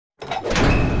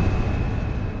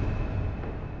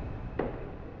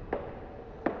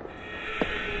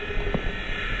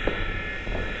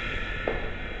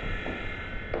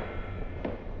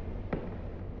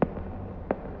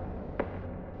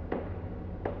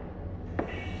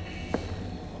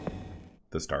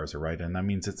The stars are right, and that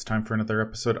means it's time for another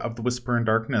episode of The Whisper in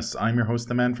Darkness. I'm your host,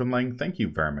 The Man from Lang. Thank you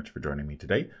very much for joining me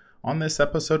today. On this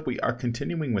episode, we are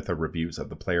continuing with our reviews of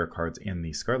the player cards in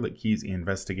the Scarlet Keys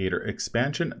Investigator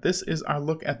expansion. This is our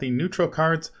look at the neutral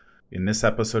cards. In this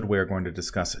episode, we are going to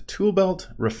discuss Tool Belt,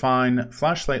 Refine,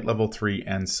 Flashlight Level 3,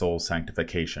 and Soul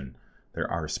Sanctification. There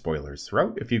are spoilers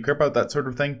throughout if you care about that sort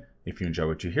of thing. If you enjoy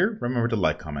what you hear, remember to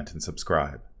like, comment, and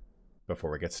subscribe.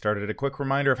 Before we get started, a quick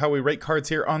reminder of how we rate cards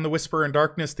here on The Whisper in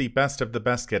Darkness. The best of the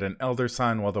best get an Elder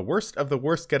Sign, while the worst of the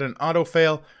worst get an Auto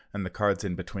Fail, and the cards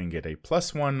in between get a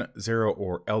 +1, 0,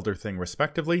 or Elder Thing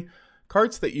respectively.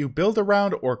 Cards that you build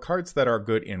around or cards that are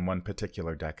good in one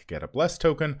particular deck get a Bless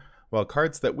token, while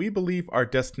cards that we believe are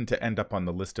destined to end up on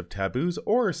the list of taboos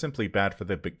or are simply bad for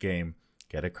the big game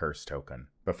get a Curse token.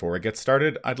 Before we get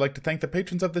started, I'd like to thank the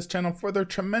patrons of this channel for their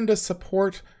tremendous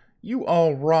support. You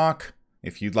all rock!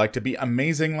 If you'd like to be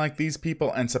amazing like these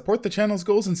people and support the channel's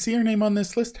goals and see your name on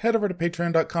this list, head over to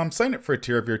patreon.com, sign up for a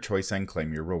tier of your choice, and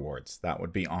claim your rewards. That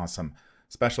would be awesome.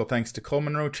 Special thanks to Cole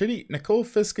Monroe Chitty, Nicole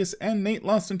Fiscus, and Nate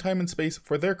Lost in Time and Space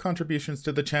for their contributions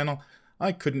to the channel.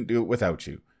 I couldn't do it without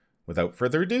you. Without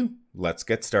further ado, let's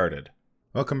get started.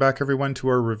 Welcome back everyone to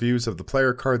our reviews of the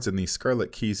player cards in the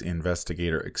Scarlet Keys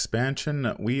Investigator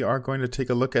expansion. We are going to take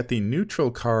a look at the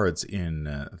neutral cards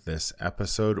in this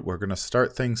episode. We're going to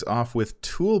start things off with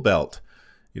Tool Belt.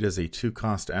 It is a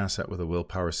 2-cost asset with a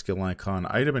willpower skill icon,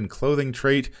 item, and clothing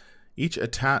trait. Each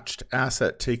attached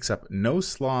asset takes up no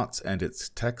slots and its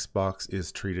text box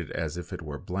is treated as if it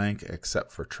were blank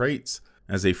except for traits.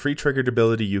 As a free triggered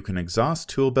ability, you can exhaust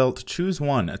Tool Belt, choose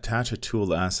one, attach a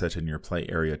tool asset in your play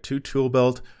area to Tool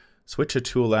Belt, switch a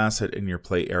tool asset in your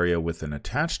play area with an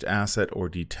attached asset, or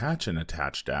detach an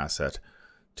attached asset.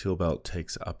 Tool Belt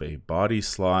takes up a body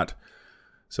slot.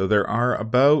 So there are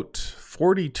about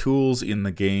 40 tools in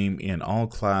the game in all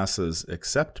classes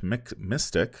except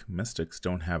Mystic. Mystics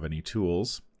don't have any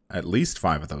tools. At least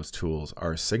 5 of those tools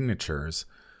are signatures.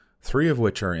 3 of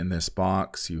which are in this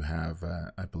box. You have,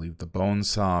 I believe, the Bone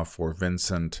Saw for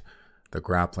Vincent, the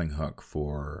Grappling Hook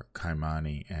for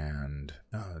Kaimani, and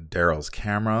Daryl's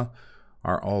Camera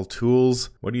are all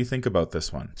tools. What do you think about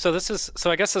this one? So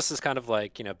I guess this is kind of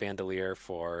like, Bandolier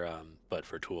for, but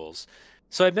for tools.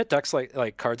 So I admit decks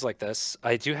like cards like this,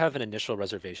 I do have an initial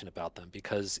reservation about them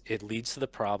because it leads to the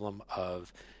problem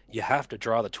of you have to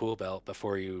draw the tool belt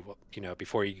before you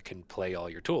can play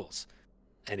all your tools.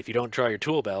 And if you don't draw your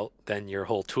tool belt, then your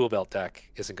whole tool belt deck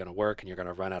isn't going to work and you're going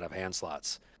to run out of hand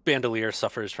slots. Bandolier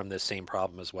suffers from this same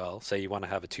problem as well. Say you want to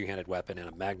have a two-handed weapon and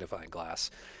a magnifying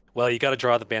glass. Well, you got to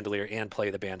draw the bandolier and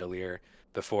play the bandolier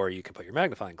before you can put your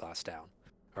magnifying glass down,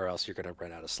 or else you're going to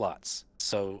run out of slots.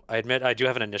 So I admit I do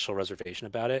have an initial reservation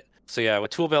about it. So yeah,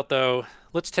 with tool belt though,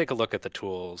 let's take a look at the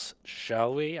tools,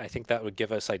 shall we? I think that would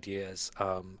give us ideas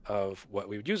of what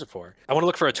we would use it for. I want to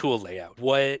look for a tool layout.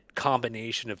 What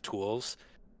combination of tools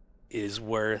is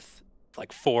worth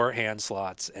like 4 hand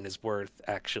slots and is worth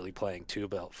actually playing tool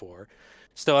belt for?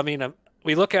 So I mean,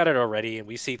 we look at it already and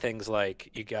we see things like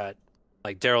you got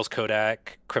like Daryl's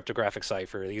Kodak, cryptographic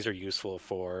cipher. These are useful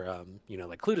for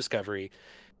like clue discovery.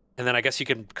 And then I guess you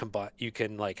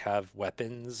can like have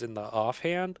weapons in the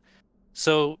offhand.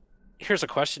 So here's a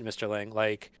question, Mr. Lang.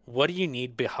 Like, what do you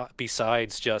need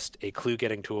besides just a clue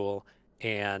getting tool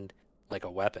and like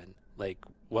a weapon? Like,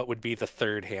 what would be the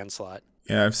third hand slot?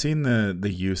 Yeah, I've seen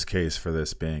the use case for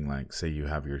this being like, say you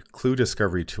have your clue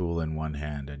discovery tool in one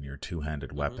hand and your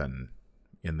two-handed weapon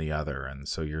in the other, and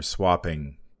so you're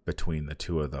swapping between the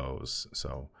two of those.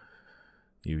 So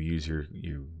you use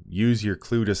your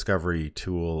clue discovery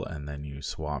tool and then you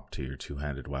swap to your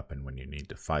two-handed weapon when you need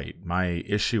to fight. My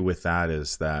issue with that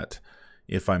is that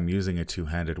if I'm using a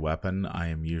two-handed weapon, I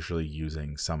am usually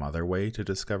using some other way to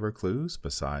discover clues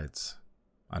besides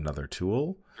another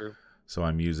tool. Sure. So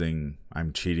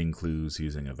I'm cheating clues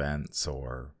using events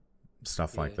or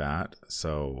stuff like that.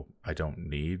 So I don't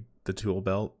need the tool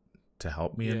belt to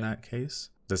help me in that case.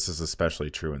 This is especially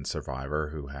true in Survivor,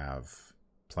 who have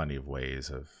plenty of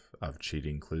ways of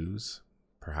cheating clues.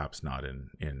 Perhaps not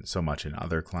in so much in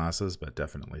other classes, but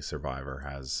definitely Survivor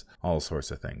has all sorts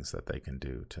of things that they can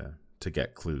do to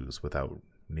get clues without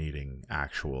needing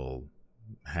actual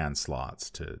hand slots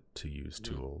to use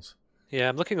tools. Yeah,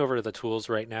 I'm looking over to the tools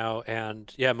right now,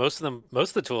 and yeah, most of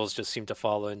the tools just seem to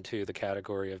fall into the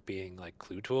category of being like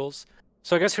clue tools.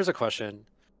 So I guess here's a question.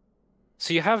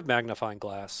 So you have magnifying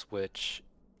glass, which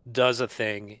does a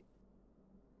thing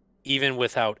even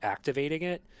without activating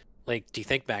it. Like, do you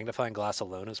think magnifying glass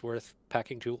alone is worth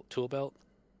packing tool belt?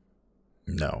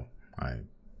 No,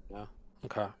 No.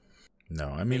 Okay. No,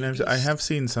 I mean, I have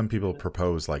seen some people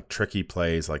propose like tricky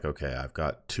plays, like, okay, I've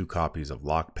got 2 copies of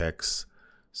lockpicks.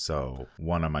 So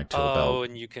one on my tool Oh, belt,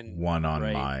 and you can, one on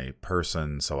right, my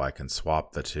person, so I can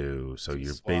swap the two. So can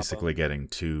you're swap basically them. getting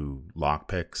 2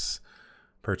 lockpicks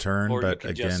per turn. Or you But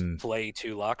can just again, play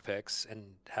 2 lockpicks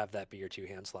and have that be your 2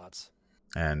 hand slots.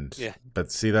 and Yeah.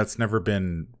 but see, that's never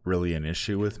been really an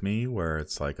issue Yeah. with me, where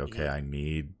it's like, okay, Hmm. I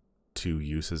need 2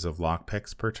 uses of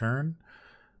lockpicks per turn,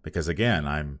 because again,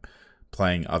 I'm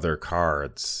playing other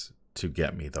cards to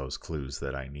get me those clues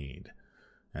that I need.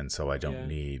 And so I don't Yeah.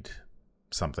 need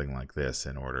something like this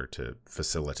in order to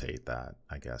facilitate that,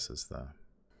 I guess is the...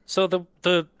 So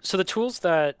the tools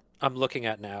that I'm looking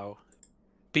at now,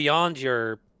 beyond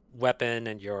your weapon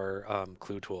and your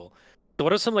clue tool, so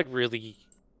what are some like really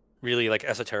like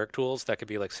esoteric tools that could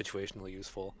be like situationally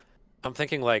useful? I'm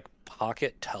thinking like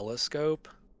pocket telescope,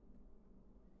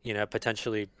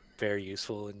 potentially very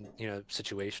useful and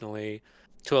situationally.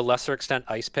 To a lesser extent,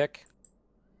 ice pick.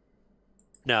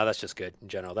 No, that's just good in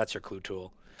general. That's your clue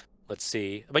tool. Let's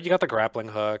see. But you got the grappling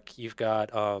hook. You've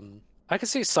got I can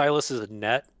see Silas's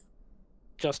net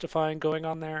justifying going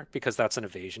on there because that's an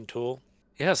evasion tool.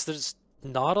 Yes, there's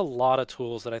not a lot of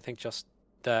tools that I think just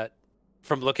that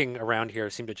from looking around here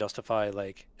seem to justify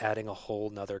like adding a whole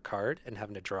nother card and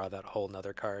having to draw that whole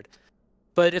nother card.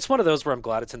 But it's one of those where I'm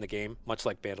glad it's in the game, much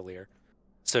like Bandolier.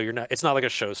 So it's not like a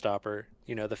showstopper.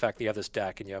 The fact that you have this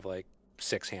deck and you have like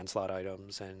 6 hand slot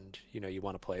items and you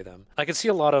want to play them. I can see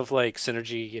a lot of like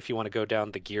synergy if you want to go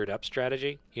down the geared up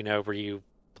strategy, where you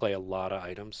play a lot of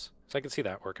items. So I can see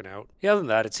that working out. Yeah, other than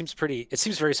that, it seems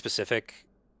very specific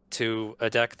to a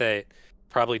deck that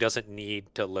probably doesn't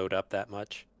need to load up that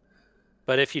much.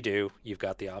 But if you do, you've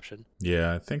got the option.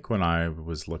 Yeah, I think when I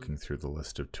was looking through the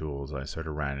list of tools, I sort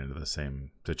of ran into the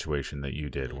same situation that you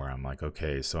did, Mm-hmm. where I'm like,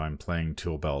 okay, so I'm playing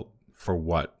tool belt for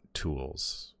what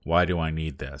tools? Why do I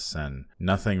need this? And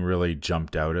nothing really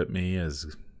jumped out at me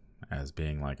as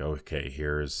being like, okay,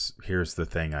 here's the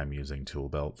thing I'm using tool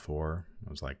belt for. I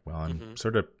was like, well, I'm Mm-hmm.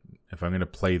 sort of, if I'm going to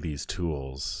play these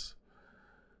tools,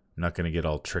 I'm not going to get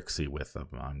all tricksy with them.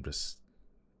 I'm just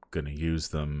going to use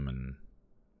them and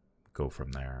go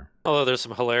from there. Although there's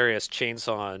some hilarious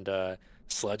chainsaw and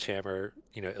sledgehammer,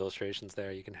 illustrations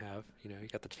there you can have. You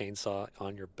got the chainsaw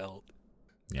on your belt.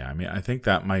 Yeah, I mean, I think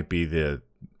that might be the,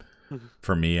 Mhm.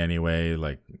 for me anyway,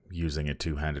 like using a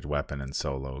two-handed weapon in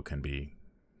solo can be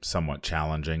somewhat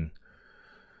challenging.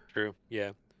 True.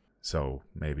 Yeah. So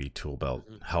maybe tool belt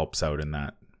Hmm. helps out in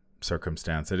that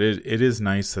circumstance. It is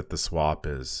nice that the swap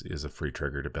is a free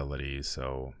triggered ability,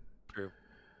 so True.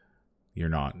 you're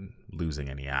not losing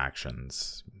any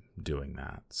actions doing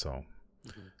that. So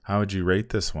Hmm. how would you rate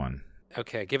this one?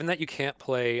 Okay. Given that you can't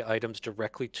play items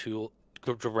directly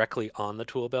on the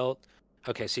tool belt,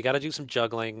 okay, so you got to do some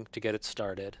juggling to get it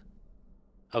started.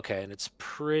 Okay, and it's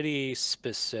pretty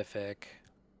specific.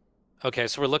 Okay,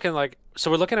 so we're looking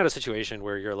at a situation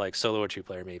where you're like solo or 2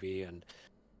 player maybe, and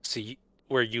so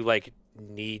where you like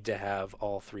need to have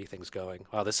all 3 things going.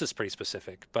 Wow, this is pretty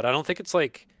specific, but I don't think it's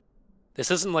like this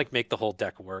isn't like make the whole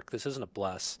deck work. This isn't a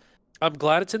bless. I'm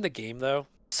glad it's in the game though,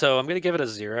 so I'm gonna give it a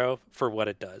 0 for what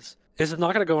it does. It's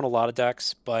not gonna go in a lot of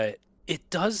decks, but it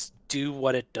does do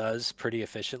what it does pretty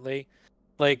efficiently.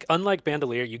 Like unlike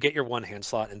Bandolier, you get your 1 hand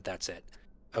slot and that's it.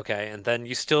 Okay, and then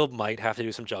you still might have to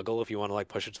do some juggle if you want to like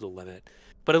push it to the limit.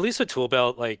 But at least with tool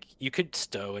belt, like you could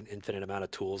stow an infinite amount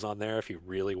of tools on there if you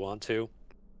really want to.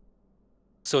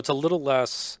 So it's a little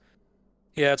less,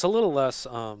 yeah, it's a little less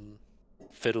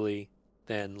fiddly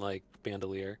than like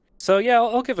Bandolier. So yeah,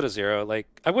 I'll give it a 0. Like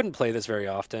I wouldn't play this very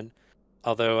often,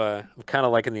 although I'm kind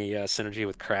of liking the synergy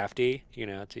with Crafty.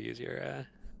 To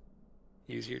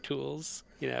use your tools.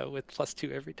 With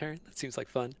 +2 every turn. That seems like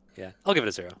fun. Yeah, I'll give it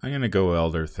a 0. I'm going to go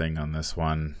Elder Thing on this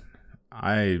one.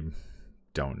 I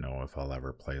don't know if I'll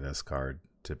ever play this card,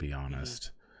 to be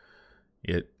honest.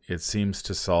 It seems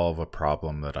to solve a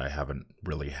problem that I haven't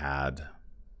really had.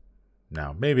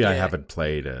 Now, maybe I Yeah. haven't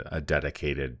played a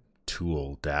dedicated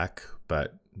tool deck,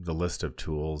 but the list of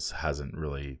tools hasn't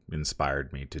really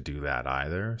inspired me to do that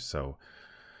either. So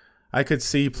I could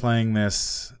see playing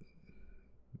this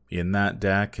in that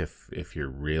deck. If you're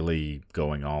really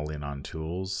going all in on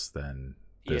tools, then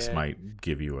this Yeah. might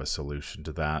give you a solution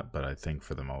to that. But I think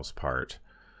for the most part,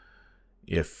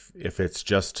 if it's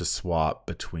just to swap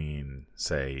between,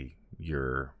 say,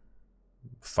 your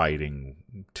fighting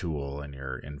tool and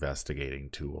your investigating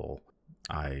tool,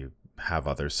 I have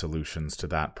other solutions to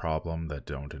that problem that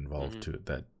don't involve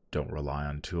that don't rely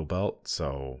on tool belt.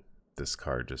 So this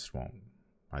card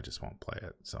I just won't play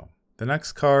it. So the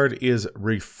next card is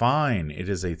Refine. It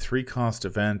is a 3-cost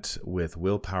event with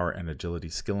willpower and agility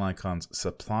skill icons,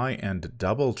 supply and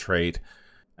double trait.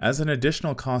 As an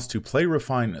additional cost to play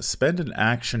Refine, spend an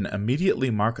action, immediately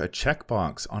mark a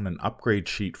checkbox on an upgrade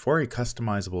sheet for a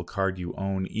customizable card you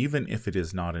own, even if it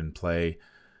is not in play.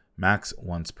 Max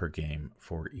once per game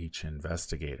for each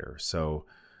investigator. So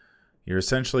you're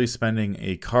essentially spending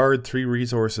a card, 3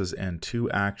 resources, and 2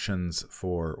 actions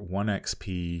for 1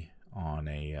 XP on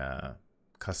a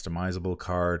customizable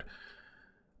card.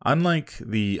 Unlike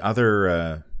the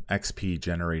other XP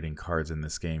generating cards in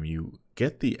this game, you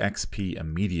get the XP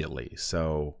immediately.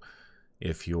 So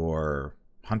if your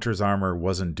Hunter's Armor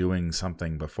wasn't doing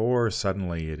something before,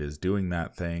 suddenly it is doing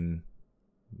that thing.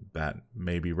 That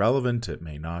may be relevant, it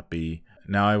may not be.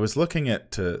 Now, I was looking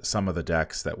at some of the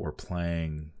decks that were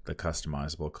playing the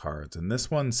customizable cards, and this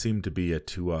one seemed to be a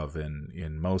 2 of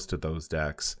in most of those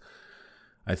decks.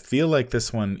 I feel like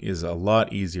this one is a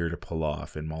lot easier to pull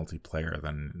off in multiplayer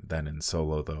than in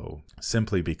solo, though,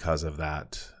 simply because of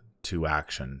that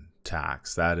 2-action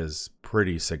tax. That is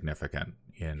pretty significant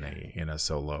in a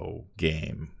solo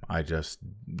game. I just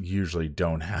usually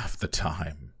don't have the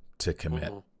time to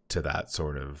commit to that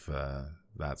sort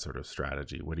of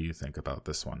strategy. What do you think about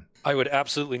this one? I would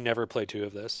absolutely never play 2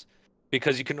 of this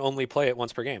because you can only play it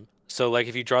once per game. So like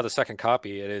if you draw the second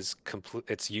copy,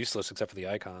 it's useless except for the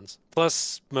icons.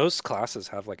 Plus most classes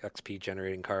have like XP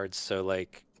generating cards. So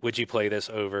like, would you play this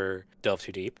over Delve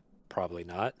Too Deep? Probably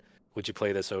not. Would you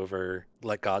play this over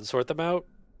Let God Sort Them Out?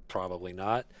 Probably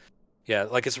not. Yeah,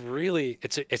 like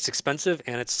it's expensive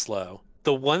and it's slow.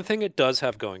 The one thing it does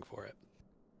have going for it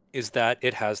is that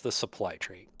it has the supply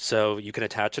trait. So you can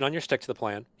attach it on your stick to the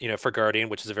plan, for Guardian,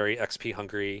 which is a very XP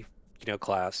hungry,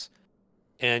 class.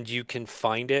 And you can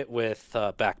find it with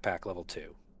backpack level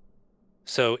 2.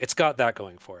 So it's got that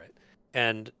going for it.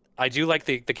 And I do like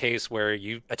the case where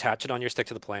you attach it on your stick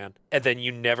to the plan, and then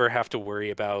you never have to worry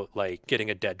about like getting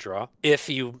a dead draw. If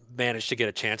you manage to get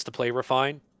a chance to play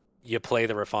Refine, you play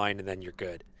the Refine and then you're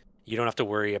good. You don't have to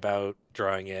worry about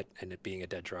drawing it and it being a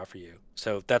dead draw for you.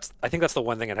 So I think that's the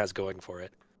one thing it has going for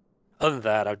it. Other than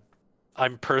that,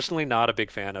 I'm personally not a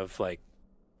big fan of like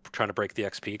trying to break the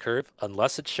XP curve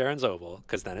unless it's Sharon's Oval,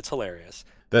 because then it's hilarious.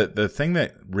 The thing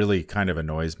that really kind of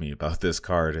annoys me about this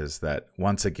card is that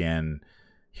once again,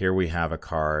 here we have a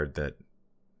card that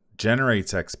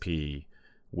generates XP,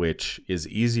 which is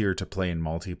easier to play in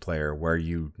multiplayer, where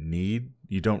you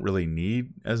don't really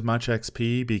need as much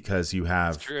XP because you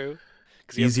have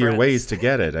easier ways to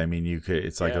get it. I mean,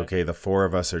 it's like, okay, the 4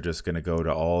 of us are just going to go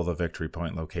to all the victory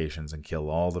point locations and kill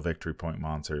all the victory point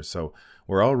monsters. So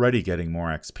we're already getting more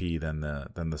XP than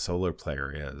the solo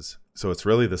player is. So it's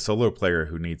really the solo player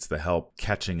who needs the help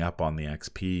catching up on the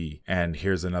XP. And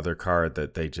here's another card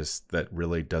that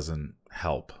really doesn't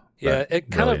help. Yeah, it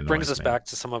kind of brings us back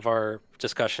to some of our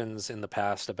discussions in the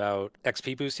past about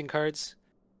XP boosting cards,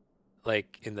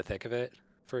 like in the thick of it,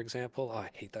 for example. Oh, I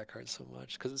hate that card so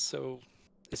much because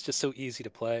it's just so easy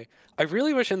to play. I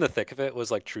really wish in the thick of it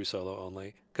was like true solo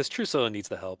only, because true solo needs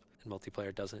the help and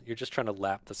multiplayer doesn't. You're just trying to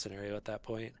lap the scenario at that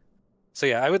point. So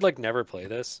yeah, I would like never play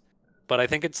this, but I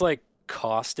think it's like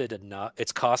costed enough.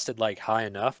 It's costed like high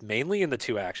enough, mainly in the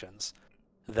 2 actions,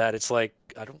 that it's like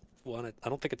I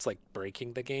don't think it's like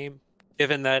breaking the game,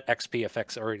 given that XP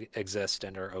effects already exist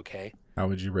and are okay. How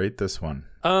would you rate this one?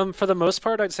 For the most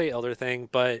part, I'd say Elder Thing,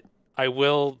 but I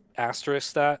will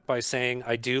asterisk that by saying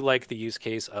I do like the use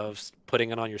case of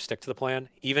putting it on your stick to the plan,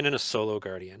 even in a solo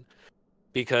Guardian,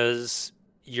 because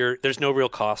there's no real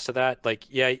cost to that. Like,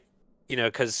 yeah,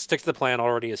 because stick to the plan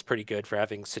already is pretty good for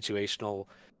having situational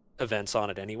events on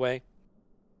it anyway.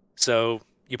 So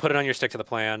you put it on your stick to the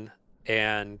plan,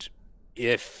 and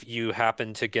if you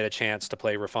happen to get a chance to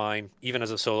play Refine, even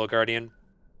as a solo Guardian,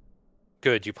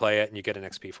 good, you play it and you get an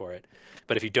XP for it.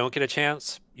 But if you don't get a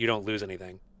chance, you don't lose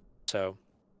anything. So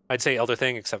I'd say Elder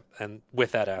Thing, and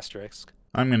with that asterisk.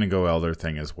 I'm going to go Elder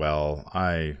Thing as well.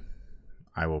 I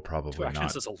will probably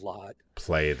not is a lot.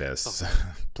 Play this.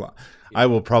 Oh. I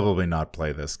will probably not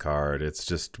play this card. It's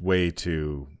just way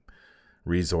too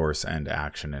resource and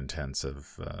action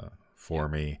intensive for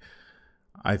me.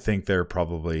 I think there are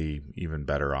probably even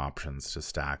better options to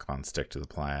stack on Stick to the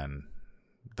Plan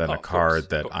than a card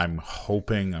that I'm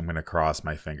hoping, I'm going to cross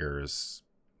my fingers,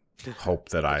 hope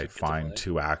that I find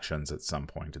 2 actions at some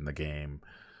point in the game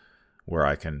where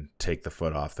I can take the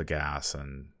foot off the gas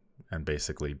and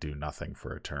basically do nothing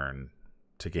for a turn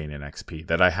to gain an XP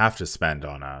that I have to spend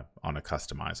on a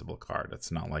customizable card.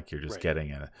 It's not like you're just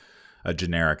getting a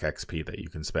generic XP that you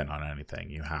can spend on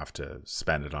anything. You have to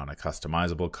spend it on a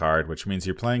customizable card, which means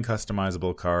you're playing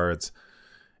customizable cards,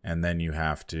 and then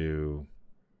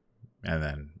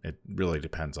it really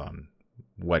depends on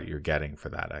what you're getting for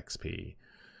that XP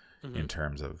in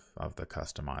terms of the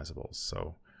customizables.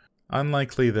 So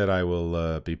Unlikely that I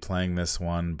will be playing this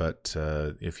one, but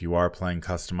if you are playing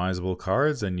customizable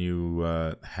cards and you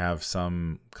have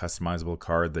some customizable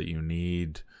card that you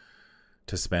need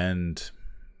to spend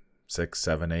 6,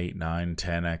 7, 8, 9,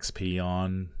 10 XP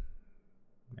on,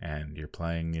 and you're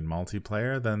playing in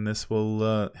multiplayer, then this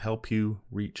will help you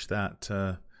reach that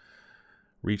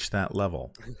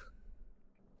level.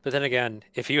 But then again,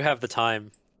 if you have the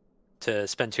time to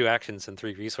spend 2 actions and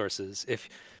 3 resources, if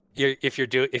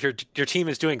your team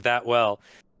is doing that well,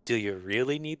 do you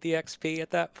really need the XP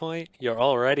at that point? You're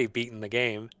already beating the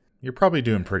game. You're probably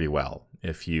doing pretty well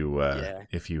if you Yeah.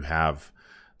 if you have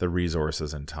the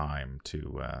resources and time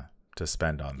to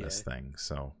spend on this thing.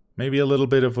 So maybe a little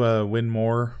bit of win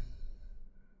more.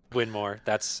 Win more.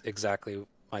 That's exactly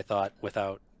my thought.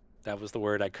 That was the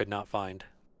word I could not find.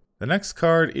 The next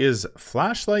card is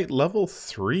Flashlight Level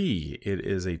 3. It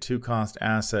is a 2-cost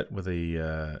asset with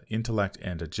a Intellect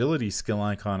and Agility skill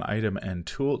icon, item, and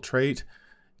tool trait.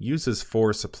 Uses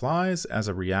 4 supplies as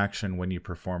a reaction when you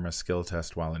perform a skill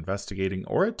test while investigating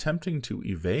or attempting to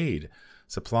evade.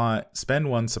 Spend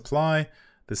 1 supply.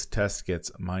 This test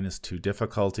gets -2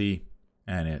 difficulty,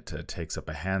 and it takes up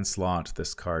a hand slot.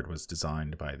 This card was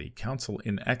designed by the Council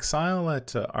in Exile at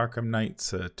Arkham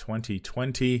Knights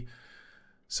 2020.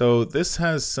 So this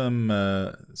has some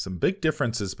big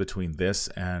differences between this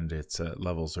and its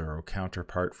level 0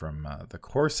 counterpart from the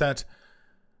core set.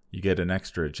 You get an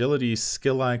extra agility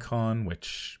skill icon,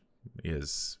 which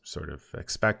is sort of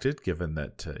expected given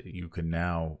that you can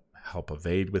now help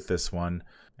evade with this one.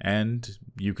 And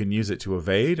you can use it to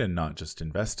evade and not just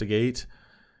investigate.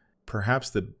 Perhaps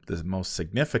the most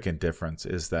significant difference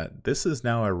is that this is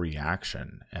now a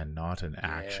reaction and not an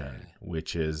action,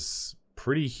 which is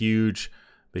pretty huge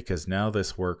because now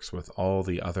this works with all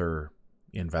the other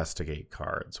investigate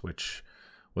cards, which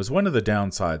was one of the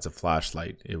downsides of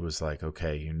Flashlight. It was like,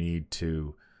 okay, you need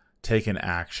to take an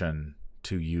action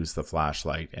to use the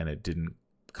flashlight, and it didn't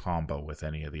combo with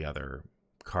any of the other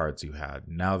cards you had.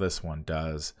 Now this one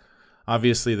does.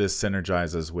 Obviously, this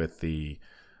synergizes with the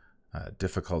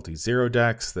difficulty 0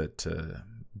 decks that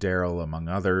Daryl, among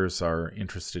others, are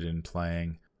interested in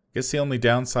playing. I guess the only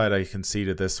downside I can see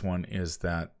to this one is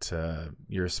that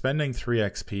you're spending 3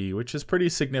 XP, which is pretty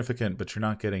significant, but you're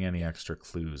not getting any extra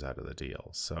clues out of the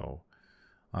deal. So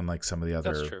unlike some of the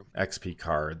other XP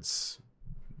cards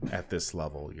at this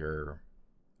level,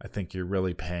 I think you're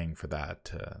really paying for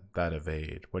that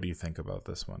evade. What do you think about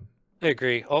this one? I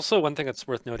agree. Also, one thing that's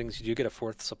worth noting is you do get a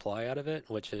 4th supply out of it,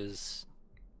 which is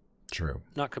true,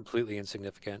 not completely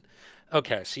insignificant.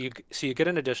 Okay, so you get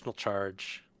an additional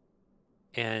charge,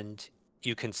 and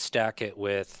you can stack it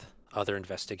with other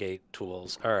investigate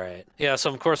tools. All right. Yeah.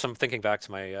 So of course I'm thinking back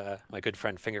to my my good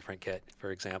friend Fingerprint Kit,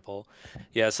 for example.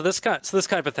 Yeah. So this kind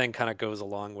of thing kind of goes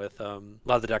along with a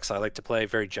lot of the decks I like to play,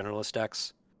 very generalist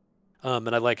decks.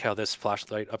 And I like how this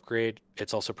flashlight upgrade,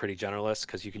 it's also pretty generalist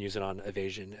because you can use it on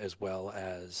evasion as well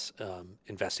as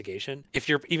investigation.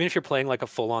 Even if you're playing like a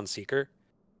full-on seeker,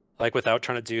 like without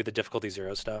trying to do the difficulty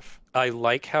 0 stuff, I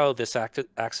like how this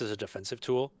acts as a defensive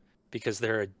tool because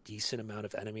there are a decent amount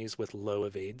of enemies with low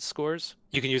evade scores.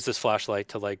 You can use this flashlight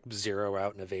to like 0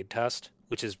 out an evade test,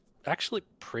 which is actually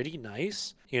pretty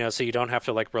nice. So you don't have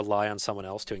to like rely on someone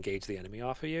else to engage the enemy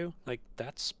off of you. Like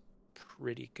that's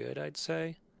pretty good, I'd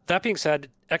say. That being said,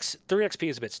 3 XP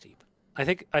is a bit steep. I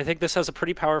think this has a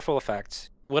pretty powerful effect.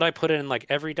 Would I put it in like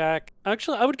every deck?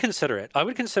 Actually, I would consider it. I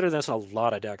would consider this in a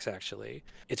lot of decks, actually.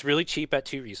 It's really cheap at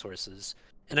 2 resources.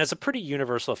 And has a pretty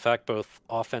universal effect, both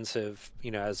offensive,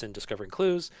 as in discovering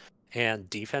clues, and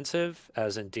defensive,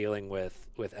 as in dealing with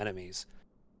enemies.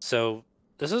 So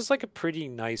this is like a pretty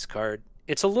nice card.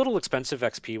 It's a little expensive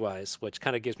XP-wise, which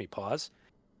kind of gives me pause.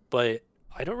 But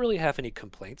I don't really have any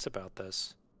complaints about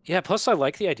this. Yeah, plus I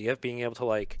like the idea of being able to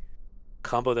like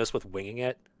combo this with winging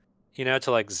it,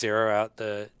 to like zero out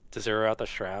the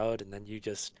shroud, and then you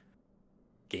just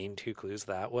gain 2 clues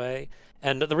that way.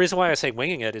 And the reason why I say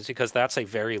winging it is because that's a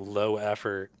very low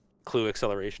effort clue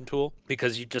acceleration tool,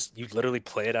 because you literally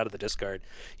play it out of the discard.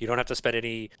 You don't have to spend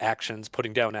any actions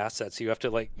putting down assets. You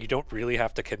don't really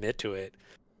have to commit to it.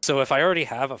 So if I already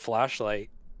have a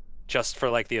flashlight just for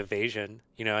like the evasion,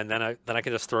 and then I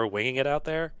can just throw winging it out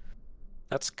there.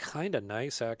 That's kind of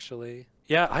nice, actually.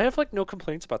 Yeah, I have like no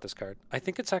complaints about this card. I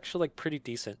think it's actually like pretty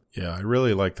decent. Yeah, I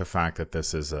really like the fact that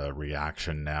this is a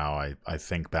reaction now. I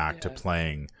think back to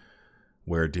playing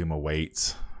Where Doom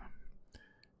Awaits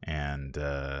and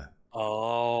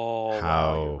how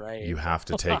you have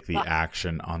to take the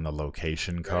action on the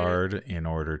location card in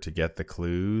order to get the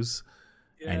clues.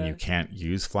 Yeah. And you can't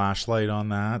use flashlight on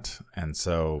that. And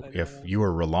so if you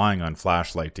were relying on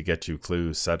flashlight to get you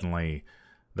clues, suddenly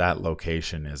that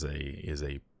location is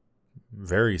a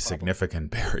very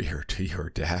significant barrier to your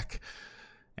deck,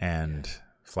 and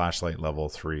Flashlight level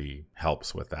 3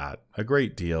 helps with that a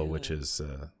great deal, which is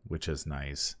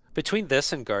nice. Between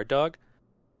this and Guard Dog,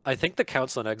 I think the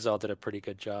Council in Exile did a pretty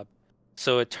good job.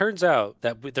 So it turns out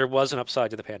that there was an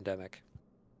upside to the pandemic.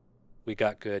 We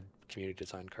got good community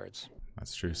design cards.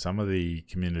 That's true. Some of the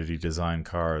community design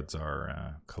cards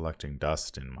are collecting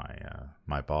dust in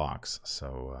my box.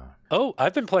 So. Oh,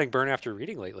 I've been playing Burn After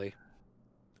Reading lately.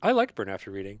 I like Burn After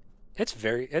Reading. I've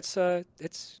been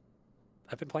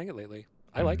playing it lately.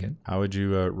 I like it. How would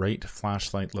you rate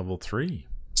Flashlight level 3?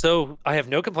 So I have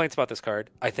no complaints about this card.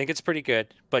 I think it's pretty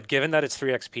good, but given that it's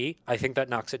 3 XP, I think that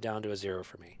knocks it down to a 0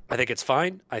 for me. I think it's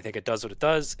fine. I think it does what it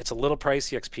does. It's a little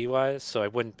pricey XP wise, so I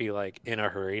wouldn't be like in a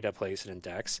hurry to place it in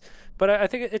decks. But I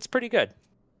think it's pretty good.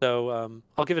 So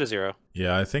I'll give it a 0.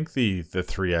 Yeah, I think the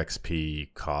 3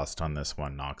 XP cost on this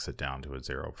one knocks it down to a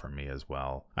 0 for me as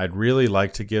well. I'd really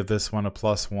like to give this one a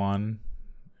 +1,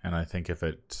 and I think if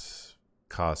it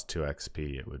cost 2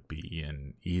 XP, it would be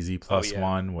an easy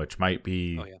 +1, which might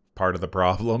be part of the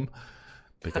problem,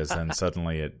 because then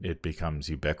suddenly it becomes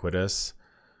ubiquitous.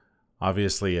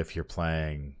 Obviously, if you're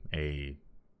playing a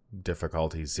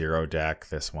difficulty 0 deck,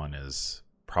 this one is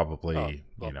probably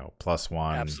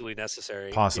 +1, absolutely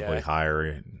necessary, possibly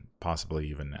higher, possibly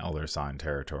even Elder Sign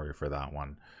territory for that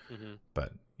one.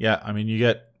 But yeah, I mean, you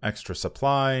get extra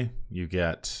supply, you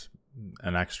get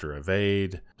an extra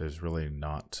evade. There's really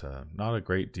not a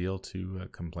great deal to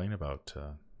complain about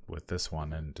with this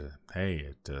one, and hey,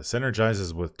 it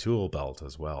synergizes with Tool Belt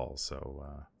as well.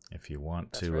 So if you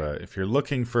want to, if you're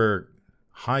looking for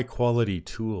high quality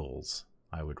tools,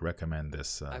 I would recommend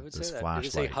this this Flashlight. It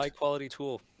is a high quality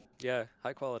tool. Yeah,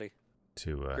 high quality.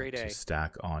 To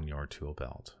stack on your Tool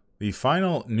Belt. The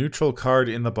final neutral card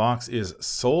in the box is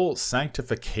Soul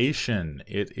Sanctification.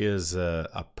 It is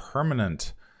a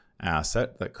permanent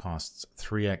asset that costs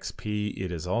 3 XP.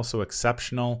 It is also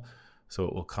exceptional, so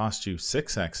it will cost you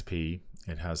 6 XP.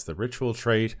 It has the ritual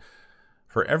trait.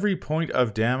 For every point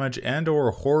of damage and or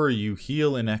horror you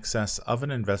heal in excess of an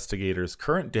investigator's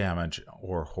current damage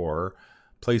or horror,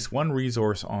 place 1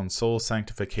 resource on Soul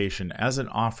Sanctification as an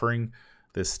offering.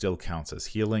 This still counts as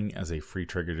healing. As a free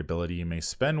triggered ability, you may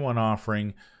spend 1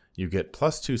 offering. You get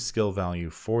 +2 skill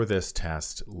value for this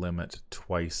test, limit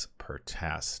twice per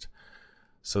test.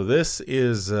 So this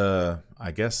is,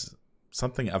 I guess,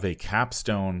 something of a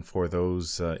capstone for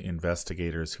those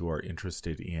investigators who are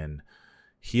interested in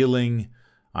healing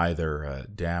either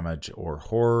damage or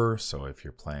horror. So if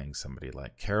you're playing somebody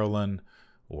like Carolyn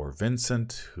or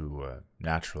Vincent, who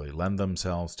naturally lend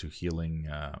themselves to healing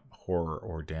horror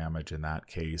or damage in that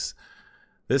case,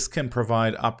 this can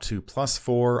provide up to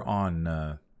 +4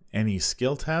 on any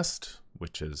skill test,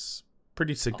 which is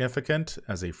pretty significant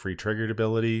as a free triggered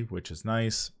ability, which is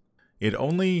nice. It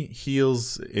only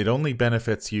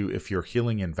benefits you if you're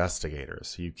healing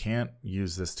investigators. You can't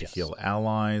use this to heal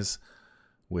allies,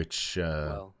 which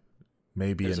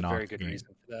may be a knock. Very good reason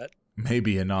for that.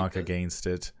 Maybe a knock against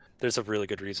it. There's a really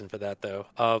good reason for that, though,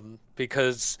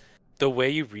 because the way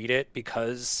you read it,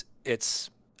 because it's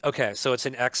okay. So it's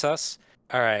in excess.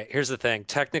 All right. Here's the thing.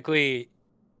 Technically,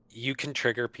 you can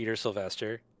trigger Peter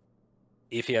Sylvester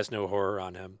if he has no horror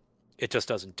on him. It just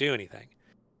doesn't do anything.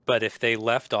 But if they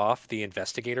left off the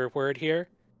investigator word here,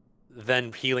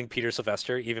 then healing Peter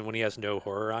Sylvester, even when he has no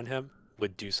horror on him,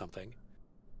 would do something.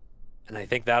 And I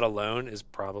think that alone is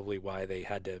probably why they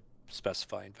had to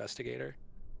specify investigator.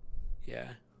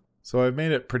 Yeah. So I've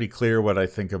made it pretty clear what I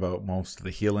think about most of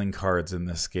the healing cards in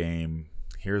this game.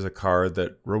 Here's a card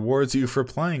that rewards you for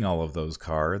playing all of those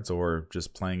cards or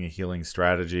just playing a healing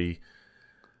strategy.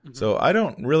 So I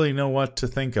don't really know what to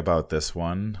think about this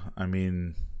one. I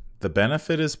mean, the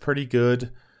benefit is pretty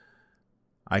good.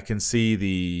 I can see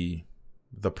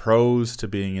the pros to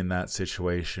being in that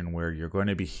situation where you're going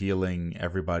to be healing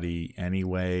everybody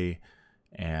anyway,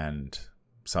 and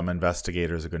some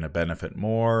investigators are going to benefit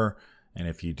more, and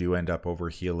if you do end up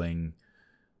overhealing,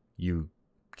 you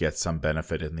get some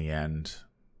benefit in the end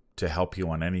to help you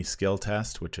on any skill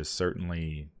test, which is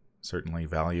certainly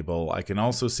valuable. I can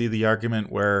also see the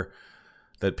argument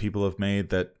that people have made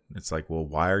that it's like, well,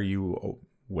 why are you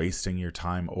wasting your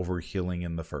time overhealing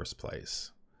in the first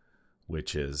place?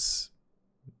 Which is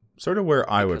sort of where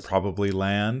I would probably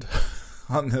land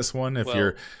on this one.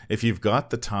 If you've got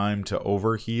the time to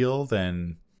overheal,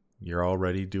 then you're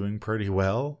already doing pretty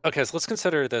well. Okay, so let's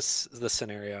consider this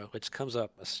scenario, which comes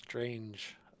up a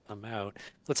strange amount.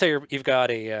 Let's say you've got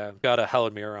a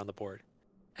Hallowed Mirror on the board,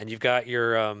 and you've got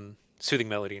your Soothing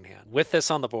Melody in hand. With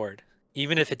this on the board,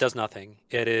 Even if it does nothing,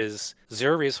 it is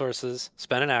 0 resources,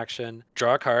 spend an action,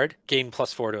 draw a card, gain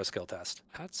 +4 to a skill test.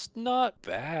 That's not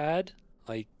bad.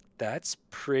 Like, that's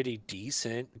pretty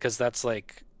decent because that's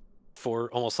like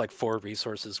almost like 4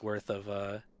 resources worth of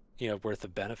worth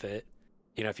of benefit.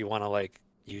 If you want to like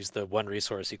use the 1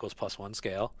 resource equals +1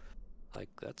 scale, like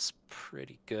that's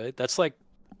pretty good. That's like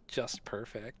just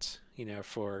perfect,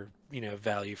 for,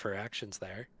 value for actions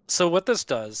there. So what this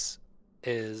does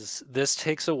is this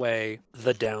takes away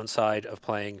the downside of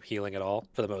playing healing at all,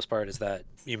 for the most part, is that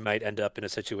you might end up in a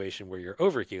situation where you're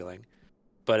overhealing.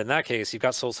 But in that case, you've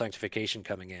got Soul Sanctification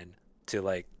coming in to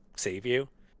like save you.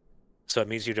 So it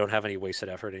means you don't have any wasted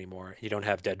effort anymore. You don't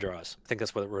have dead draws. I think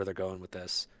that's where they're going with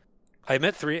this. I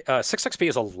admit 6 XP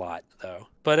is a lot though,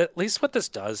 but at least what this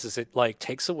does is it like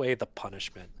takes away the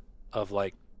punishment of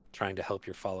like trying to help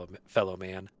your fellow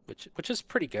man, which is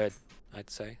pretty good, I'd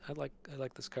say. I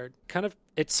like this card. Kind of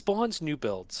it spawns new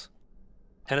builds,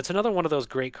 and it's another one of those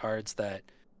great cards that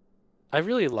I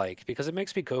really like because it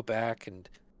makes me go back and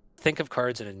think of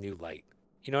cards in a new light.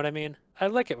 You know what I mean? I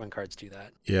like it when cards do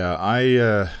that.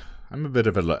 Yeah, I'm a bit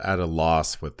of at a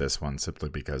loss with this one simply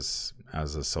because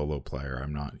as a solo player,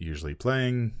 I'm not usually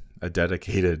playing a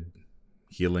dedicated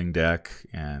healing deck,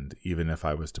 and even if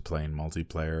I was to play in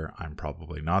multiplayer, I'm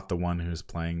probably not the one who's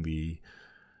playing the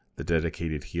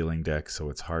dedicated healing deck, so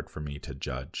it's hard for me to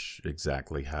judge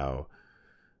exactly how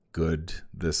good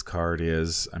this card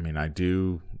is. I mean, I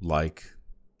do like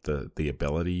the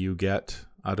ability you get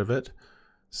out of it,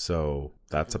 so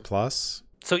that's a plus.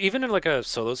 So even in like a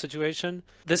solo situation,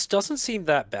 this doesn't seem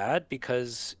that bad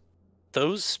because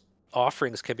those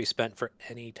offerings can be spent for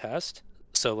any test,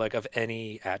 so like of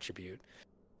any attribute,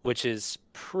 which is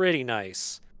pretty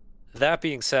nice. That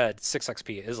being said, 6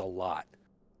 XP is a lot,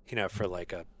 for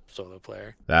like a solo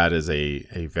player. That is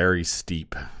a very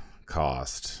steep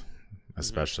cost,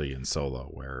 especially in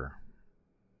solo, where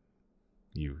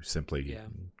you simply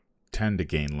tend to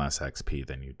gain less XP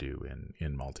than you do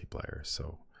in multiplayer.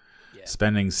 So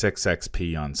spending 6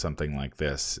 XP on something like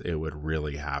this, it would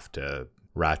really have to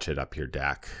ratchet up your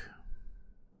deck.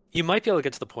 You might be able to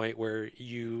get to the point where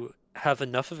you have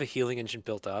enough of a healing engine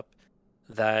built up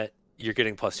that you're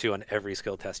getting +2 on every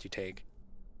skill test you take,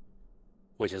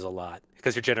 which is a lot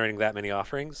because you're generating that many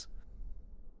offerings.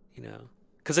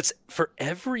 Because it's for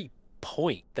every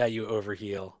point that you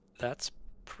overheal. That's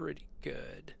pretty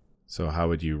good. So how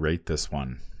would you rate this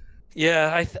one?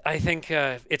 Yeah, I think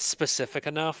it's specific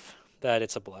enough that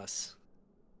it's a bless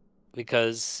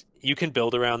because you can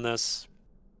build around this.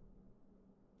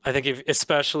 I think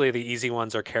especially the easy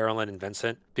ones are Carolyn and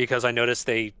Vincent, because I noticed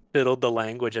they fiddled the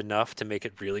language enough to make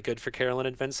it really good for Carolyn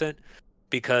and Vincent,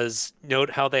 because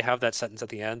note how they have that sentence at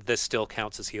the end, this still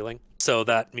counts as healing. So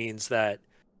that means that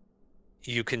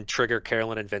you can trigger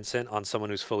Carolyn and Vincent on someone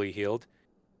who's fully healed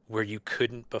where you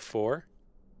couldn't before,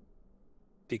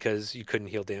 because you couldn't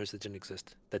heal damage that didn't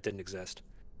exist.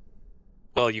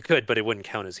 Well, you could, but it wouldn't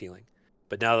count as healing.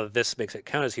 But now that this makes it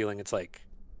count as healing, it's like,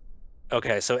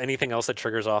 okay, so anything else that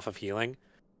triggers off of healing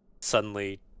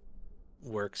suddenly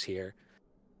works here.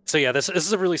 So yeah, this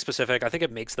is a really specific. I think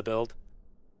it makes the build.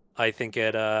 I think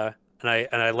it and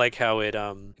I like how it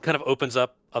kind of opens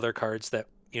up other cards that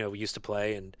we used to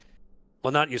play, and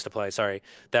well, not used to play, sorry,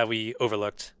 that we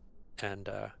overlooked, and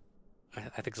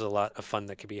I think there's a lot of fun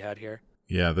that could be had here.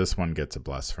 Yeah, this one gets a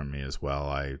bless from me as well.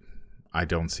 I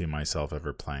don't see myself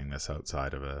ever playing this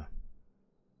outside of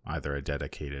either a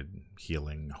dedicated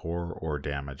healing horror or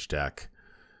damage deck.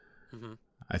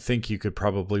 I think you could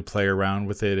probably play around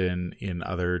with it in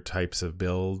other types of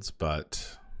builds,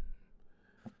 but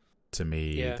to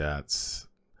me, that's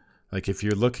like, if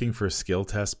you're looking for skill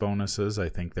test bonuses, I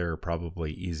think there are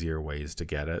probably easier ways to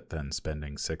get it than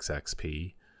spending 6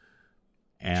 XP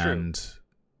and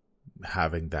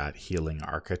having that healing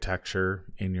architecture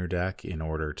in your deck in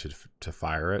order to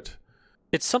fire it.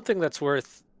 It's something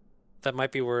that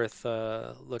might be worth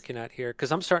looking at here,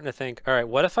 because I'm starting to think, all right,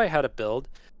 what if I had a build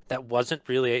that wasn't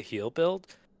really a heal build,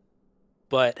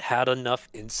 but had enough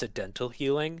incidental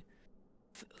healing?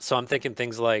 So I'm thinking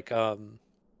things like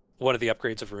one of the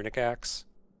upgrades of Runic Axe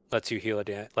lets you heal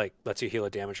a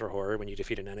damage or horror when you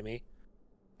defeat an enemy.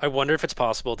 I wonder if it's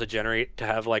possible to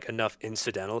have like enough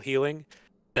incidental healing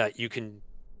that you can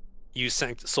use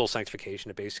Soul Sanctification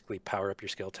to basically power up your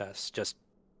skill tests just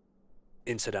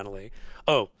incidentally.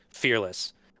 Oh,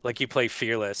 Fearless. Like you play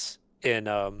Fearless in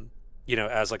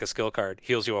as like a skill card,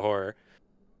 heals you a horror.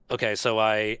 Okay, so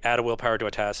I add a willpower to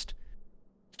a test,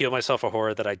 heal myself a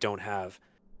horror that I don't have,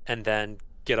 and then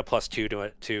get a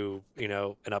 +2 to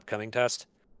an upcoming test.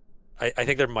 I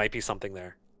think there might be something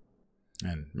there.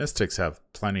 And Mystics have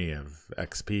plenty of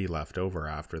XP left over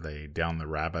after they down the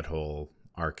rabbit hole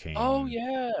arcane. Oh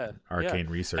yeah, arcane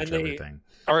research, and they everything.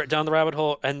 are down the rabbit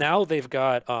hole, and now they've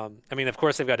got. I mean, of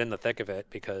course, they've got in the thick of it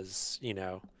because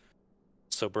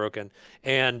so broken,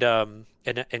 and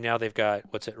now they've got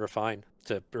refine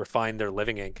to refine their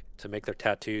living ink to make their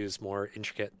tattoos more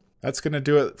intricate. That's going to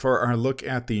do it for our look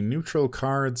at the neutral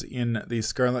cards in the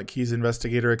Scarlet Keys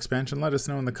Investigator expansion. Let us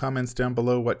know in the comments down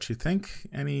below what you think.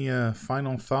 Any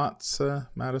final thoughts,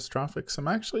 Matastrophic?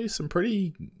 Some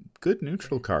pretty good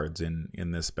neutral cards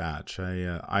in this batch.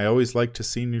 I always like to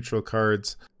see neutral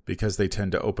cards because they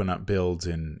tend to open up builds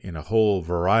in a whole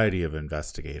variety of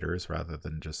investigators rather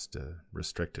than just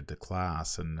restricted to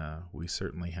class, and we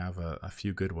certainly have a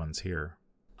few good ones here.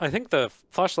 I think the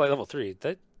Flashlight level 3,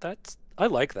 that's I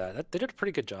like that. They did a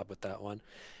pretty good job with that one.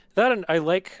 That, and I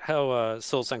like how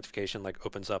Soul Sanctification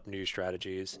opens up new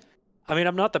strategies. I mean,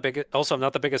 I'm not the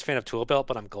biggest fan of Tool Belt,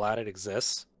 but I'm glad it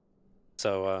exists.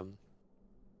 So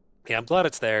yeah, I'm glad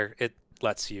it's there. It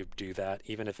lets you do that,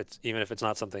 even if it's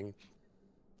not something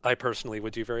I personally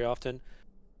would do very often.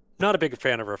 Not a big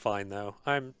fan of Refine though.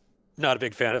 I'm not a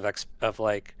big fan of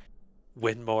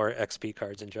win more XP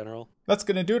cards in general. That's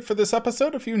going to do it for this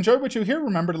episode. If you enjoyed what you hear,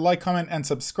 remember to like, comment, and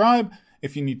subscribe.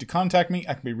 If you need to contact me,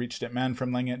 I can be reached at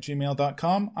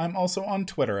manfromlang@gmail.com. I'm also on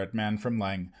Twitter at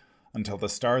manfromlang. Until the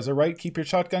stars are right, keep your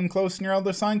shotgun close and your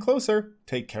elder sign closer.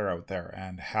 Take care out there,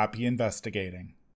 and happy investigating.